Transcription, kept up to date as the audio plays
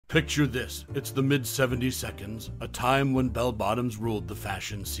Picture this, it's the mid-70s, a time when bell-bottoms ruled the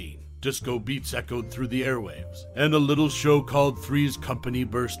fashion scene. Disco beats echoed through the airwaves, and a little show called Three's Company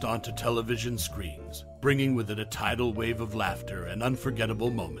burst onto television screens, bringing with it a tidal wave of laughter and unforgettable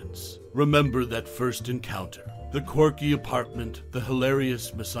moments. Remember that first encounter, the quirky apartment, the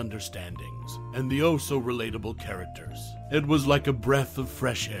hilarious misunderstandings, and the oh-so-relatable characters. It was like a breath of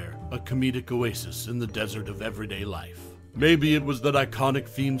fresh air, a comedic oasis in the desert of everyday life. Maybe it was that iconic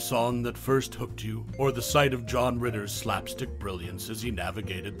theme song that first hooked you, or the sight of John Ritter's slapstick brilliance as he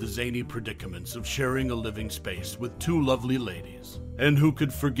navigated the zany predicaments of sharing a living space with two lovely ladies. And who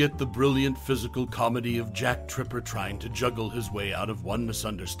could forget the brilliant physical comedy of Jack Tripper trying to juggle his way out of one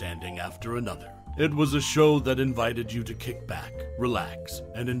misunderstanding after another. It was a show that invited you to kick back, relax,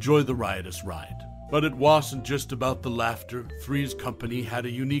 and enjoy the riotous ride. But it wasn't just about the laughter. Three's Company had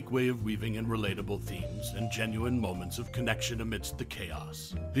a unique way of weaving in relatable themes and genuine moments of connection amidst the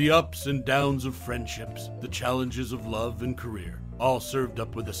chaos. The ups and downs of friendships, the challenges of love and career, all served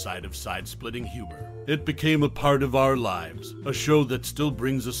up with a side of side-splitting humor. It became a part of our lives, a show that still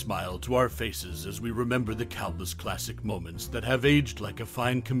brings a smile to our faces as we remember the countless classic moments that have aged like a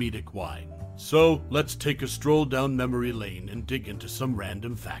fine comedic wine. So, let's take a stroll down memory lane and dig into some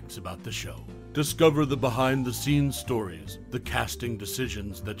random facts about the show. Discover the behind-the-scenes stories, the casting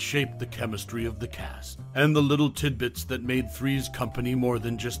decisions that shaped the chemistry of the cast, and the little tidbits that made Three's Company more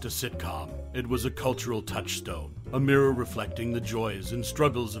than just a sitcom. It was a cultural touchstone, a mirror reflecting the joys and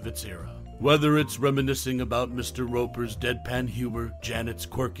struggles of its era. Whether it's reminiscing about Mr. Roper's deadpan humor, Janet's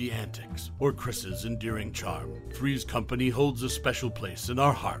quirky antics, or Chris's endearing charm, Three's Company holds a special place in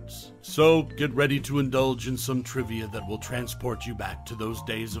our hearts. So, get ready to indulge in some trivia that will transport you back to those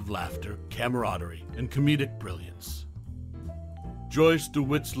days of laughter, camaraderie, and comedic brilliance. Joyce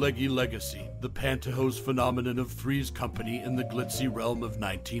DeWitt's leggy legacy, the pantyhose phenomenon of Three's Company in the glitzy realm of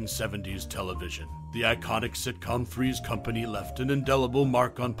 1970s television. The iconic sitcom Three's Company left an indelible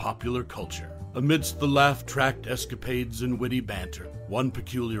mark on popular culture. Amidst the laugh-tracked escapades and witty banter, one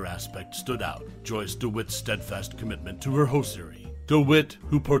peculiar aspect stood out: Joyce DeWitt's steadfast commitment to her hosiery. DeWitt,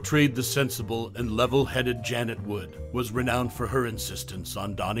 who portrayed the sensible and level-headed Janet Wood, was renowned for her insistence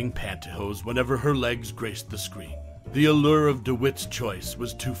on donning pantyhose whenever her legs graced the screen. The allure of DeWitt's choice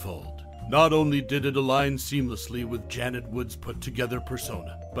was twofold. Not only did it align seamlessly with Janet Wood's put-together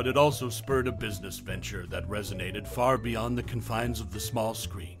persona, but it also spurred a business venture that resonated far beyond the confines of the small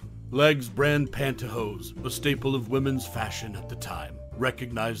screen. Legs brand pantyhose, a staple of women's fashion at the time,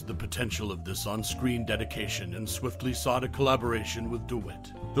 recognized the potential of this on-screen dedication and swiftly sought a collaboration with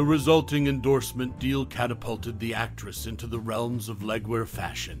DeWitt. The resulting endorsement deal catapulted the actress into the realms of legwear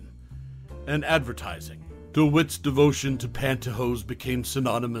fashion and advertising. DeWitt's devotion to pantyhose became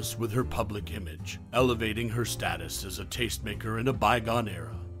synonymous with her public image, elevating her status as a tastemaker in a bygone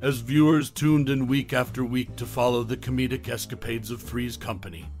era. As viewers tuned in week after week to follow the comedic escapades of Three's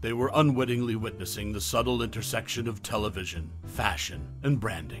Company, they were unwittingly witnessing the subtle intersection of television, fashion, and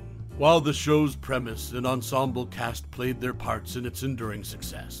branding. While the show's premise and ensemble cast played their parts in its enduring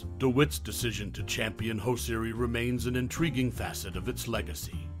success, DeWitt's decision to champion hosiery remains an intriguing facet of its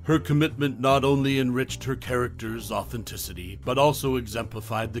legacy. Her commitment not only enriched her character's authenticity, but also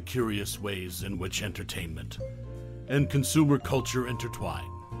exemplified the curious ways in which entertainment and consumer culture intertwine.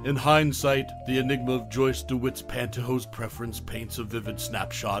 In hindsight, the enigma of Joyce DeWitt's pantyhose preference paints a vivid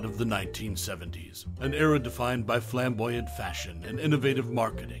snapshot of the 1970s, an era defined by flamboyant fashion and innovative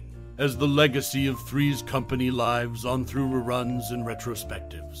marketing. As the legacy of Three's Company lives on through reruns and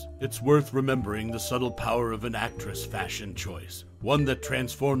retrospectives, it's worth remembering the subtle power of an actress' fashion choice, one that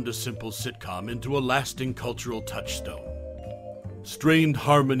transformed a simple sitcom into a lasting cultural touchstone. Strained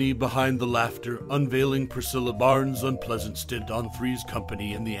harmony behind the laughter, unveiling Priscilla Barnes' unpleasant stint on Three's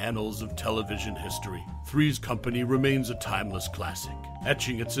Company in the annals of television history. Three's Company remains a timeless classic,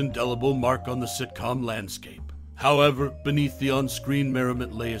 etching its indelible mark on the sitcom landscape. However, beneath the on-screen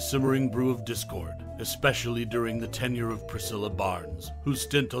merriment lay a simmering brew of discord, especially during the tenure of Priscilla Barnes, whose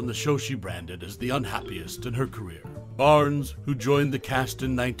stint on the show she branded as the unhappiest in her career. Barnes, who joined the cast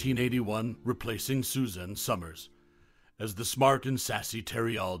in 1981, replacing Suzanne Summers as the smart and sassy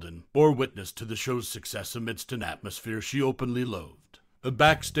Terri Alden, bore witness to the show's success amidst an atmosphere she openly loathed. A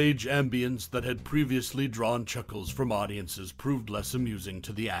backstage ambience that had previously drawn chuckles from audiences proved less amusing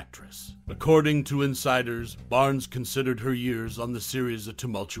to the actress. According to insiders, Barnes considered her years on the series a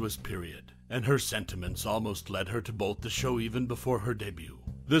tumultuous period, and her sentiments almost led her to bolt the show even before her debut.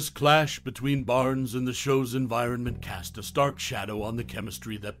 This clash between Barnes and the show's environment cast a stark shadow on the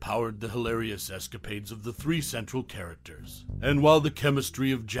chemistry that powered the hilarious escapades of the three central characters. And while the chemistry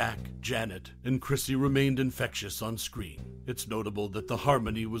of Jack, Janet, and Chrissy remained infectious on screen, it's notable that the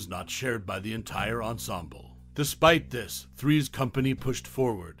harmony was not shared by the entire ensemble. Despite this, Three's Company pushed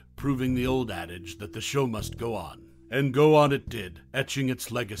forward, proving the old adage that the show must go on. And go on it did, etching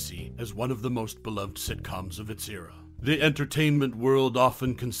its legacy as one of the most beloved sitcoms of its era. The entertainment world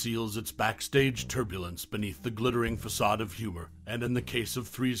often conceals its backstage turbulence beneath the glittering facade of humor, and in the case of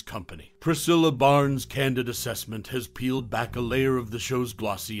Three's Company, Priscilla Barnes' candid assessment has peeled back a layer of the show's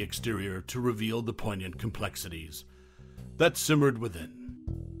glossy exterior to reveal the poignant complexities that simmered within.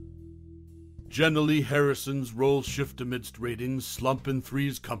 Jenilee Harrison's role shift amidst ratings slump in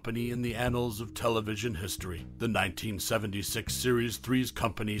Three's Company in the annals of television history. The 1976 series Three's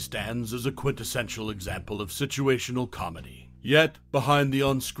Company stands as a quintessential example of situational comedy. Yet, behind the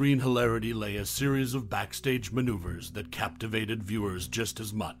on-screen hilarity lay a series of backstage maneuvers that captivated viewers just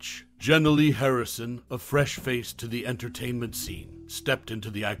as much. Jenilee Harrison, a fresh face to the entertainment scene, stepped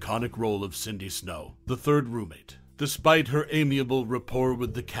into the iconic role of Cindy Snow, the third roommate. Despite her amiable rapport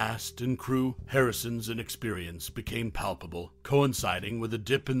with the cast and crew, Harrison's inexperience became palpable, coinciding with a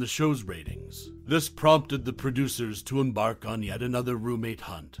dip in the show's ratings. This prompted the producers to embark on yet another roommate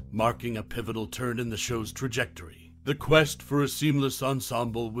hunt, marking a pivotal turn in the show's trajectory. The quest for a seamless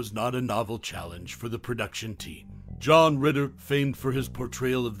ensemble was not a novel challenge for the production team. John Ritter, famed for his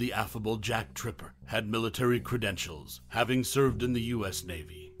portrayal of the affable Jack Tripper, had military credentials, having served in the U.S.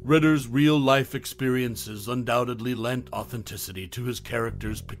 Navy. Ritter's real-life experiences undoubtedly lent authenticity to his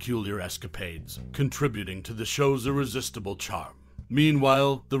character's peculiar escapades, contributing to the show's irresistible charm.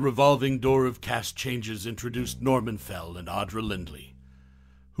 Meanwhile, the revolving door of cast changes introduced Norman Fell and Audra Lindley,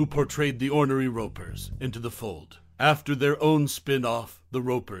 who portrayed the ornery Ropers, into the fold. After their own spin-off, the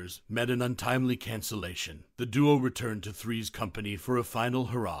Ropers met an untimely cancellation. The duo returned to Three's Company for a final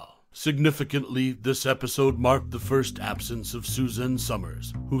hurrah. Significantly, this episode marked the first absence of Suzanne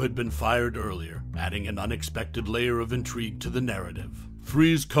Summers, who had been fired earlier, adding an unexpected layer of intrigue to the narrative.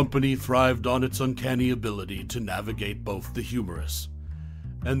 Three's Company thrived on its uncanny ability to navigate both the humorous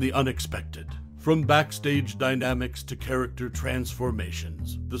and the unexpected. From backstage dynamics to character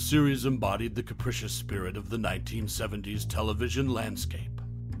transformations, the series embodied the capricious spirit of the 1970s television landscape.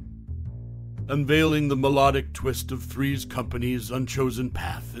 Unveiling the melodic twist of Three's Company's unchosen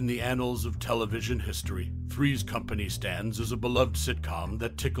path in the annals of television history, Three's Company stands as a beloved sitcom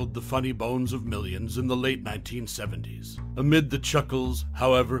that tickled the funny bones of millions in the late 1970s. Amid the chuckles,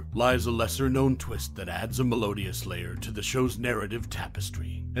 however, lies a lesser-known twist that adds a melodious layer to the show's narrative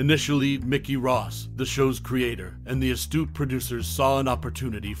tapestry. Initially, Mickey Ross, the show's creator, and the astute producers saw an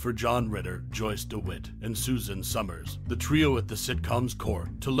opportunity for John Ritter, Joyce DeWitt, and Suzanne Summers, the trio at the sitcom's core,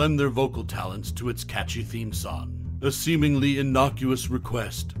 to lend their vocal talents to its catchy theme song. A seemingly innocuous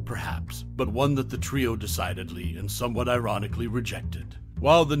request, perhaps, but one that the trio decidedly and somewhat ironically rejected.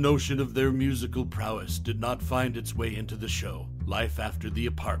 While the notion of their musical prowess did not find its way into the show, life after the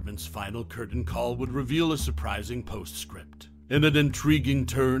apartment's final curtain call would reveal a surprising postscript. In an intriguing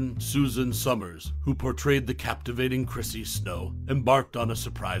turn, Suzanne Summers, who portrayed the captivating Chrissy Snow, embarked on a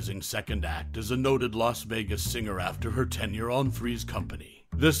surprising second act as a noted Las Vegas singer after her tenure on Three's Company.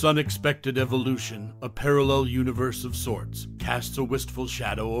 This unexpected evolution, a parallel universe of sorts, casts a wistful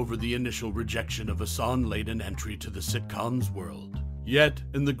shadow over the initial rejection of a song-laden entry to the sitcom's world. Yet,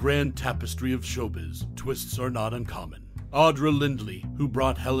 in the grand tapestry of showbiz, twists are not uncommon. Audra Lindley, who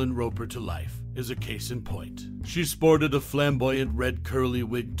brought Helen Roper to life, is a case in point. She sported a flamboyant red curly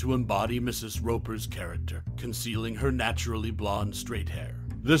wig to embody Mrs. Roper's character, concealing her naturally blonde straight hair.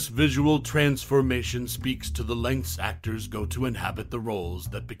 This visual transformation speaks to the lengths actors go to inhabit the roles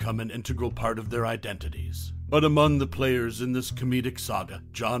that become an integral part of their identities. But among the players in this comedic saga,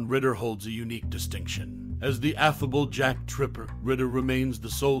 John Ritter holds a unique distinction. As the affable Jack Tripper, Ritter remains the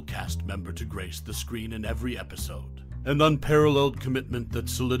sole cast member to grace the screen in every episode. An unparalleled commitment that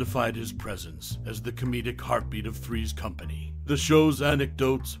solidified his presence as the comedic heartbeat of Three's Company. The show's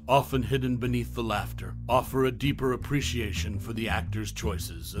anecdotes, often hidden beneath the laughter, offer a deeper appreciation for the actors'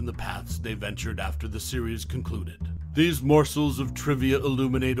 choices and the paths they ventured after the series concluded. These morsels of trivia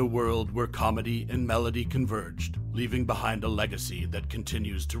illuminate a world where comedy and melody converged, leaving behind a legacy that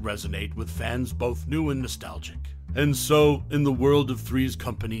continues to resonate with fans both new and nostalgic. And so, in the world of Three's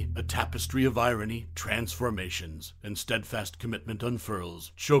Company, a tapestry of irony, transformations, and steadfast commitment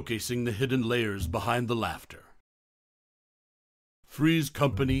unfurls, showcasing the hidden layers behind the laughter. Three's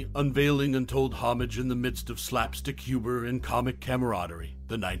Company, unveiling untold homage in the midst of slapstick humor and comic camaraderie.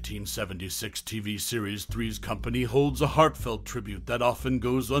 The 1976 TV series Three's Company holds a heartfelt tribute that often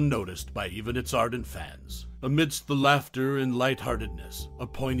goes unnoticed by even its ardent fans. Amidst the laughter and lightheartedness, a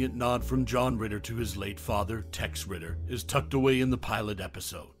poignant nod from John Ritter to his late father, Tex Ritter, is tucked away in the pilot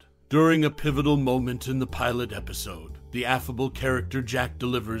episode. During a pivotal moment in the pilot episode, the affable character Jack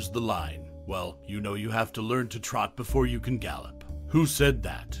delivers the line, "Well, you know you have to learn to trot before you can gallop." Who said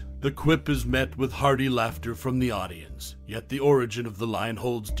that? The quip is met with hearty laughter from the audience, yet the origin of the line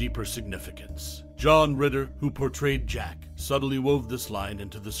holds deeper significance. John Ritter, who portrayed Jack, subtly wove this line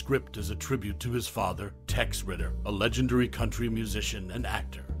into the script as a tribute to his father, Tex Ritter, a legendary country musician and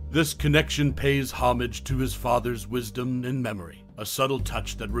actor. This connection pays homage to his father's wisdom and memory, a subtle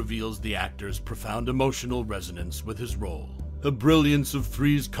touch that reveals the actor's profound emotional resonance with his role. The brilliance of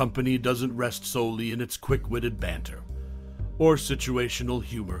Three's Company doesn't rest solely in its quick-witted banter or situational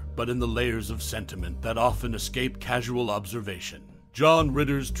humor, but in the layers of sentiment that often escape casual observation. John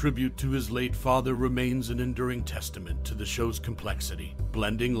Ritter's tribute to his late father remains an enduring testament to the show's complexity,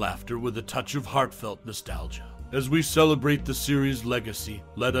 blending laughter with a touch of heartfelt nostalgia. As we celebrate the series' legacy,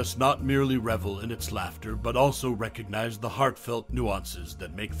 let us not merely revel in its laughter, but also recognize the heartfelt nuances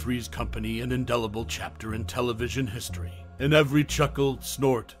that make Three's Company an indelible chapter in television history. In every chuckle,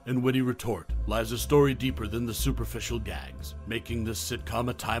 snort, and witty retort lies a story deeper than the superficial gags, making this sitcom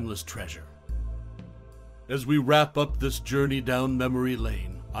a timeless treasure. As we wrap up this journey down memory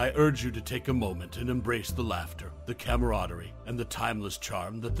lane, I urge you to take a moment and embrace the laughter, the camaraderie, and the timeless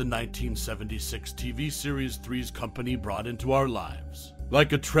charm that the 1976 TV series Three's Company brought into our lives.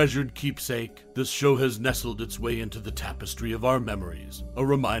 Like a treasured keepsake, this show has nestled its way into the tapestry of our memories, a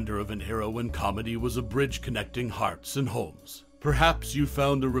reminder of an era when comedy was a bridge connecting hearts and homes. Perhaps you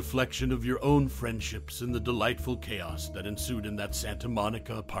found a reflection of your own friendships in the delightful chaos that ensued in that Santa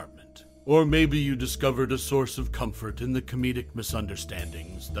Monica apartment. Or maybe you discovered a source of comfort in the comedic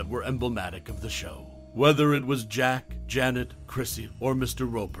misunderstandings that were emblematic of the show. Whether it was Jack, Janet, Chrissy, or Mr.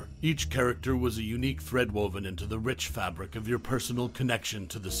 Roper, each character was a unique thread woven into the rich fabric of your personal connection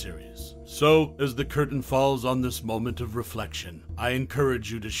to the series. So, as the curtain falls on this moment of reflection, I encourage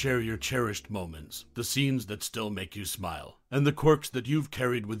you to share your cherished moments, the scenes that still make you smile, and the quirks that you've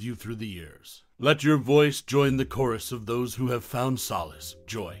carried with you through the years. Let your voice join the chorus of those who have found solace,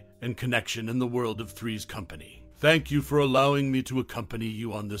 joy, and connection in the world of Three's Company. Thank you for allowing me to accompany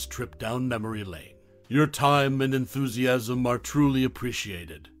you on this trip down memory lane. Your time and enthusiasm are truly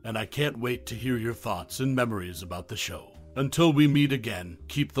appreciated, and I can't wait to hear your thoughts and memories about the show. Until we meet again,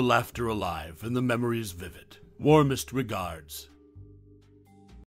 keep the laughter alive and the memories vivid. Warmest regards,